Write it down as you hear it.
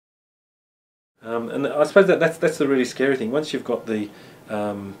And I suppose that's the really scary thing. Once you've got the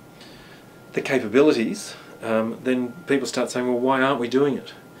capabilities, then people start saying, well, why aren't we doing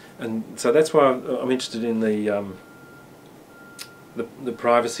it? And so that's why I'm interested in the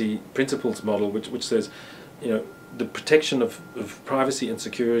privacy principles model, which says, the protection of privacy and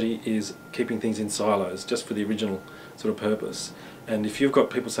security is keeping things in silos, just for the original sort of purpose. And if you've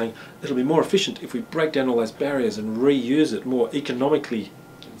got people saying it'll be more efficient if we break down all those barriers and reuse it, more economically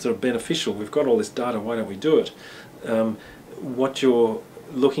sort of beneficial, we've got all this data, why don't we do it? What you're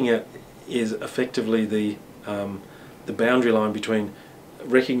looking at is effectively the boundary line between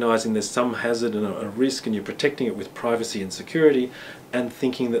recognising there's some hazard and a risk, and you're protecting it with privacy and security, and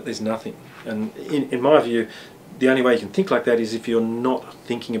thinking that there's nothing. And in my view, the only way you can think like that is if you're not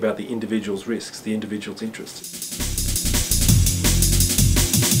thinking about the individual's risks, the individual's interests.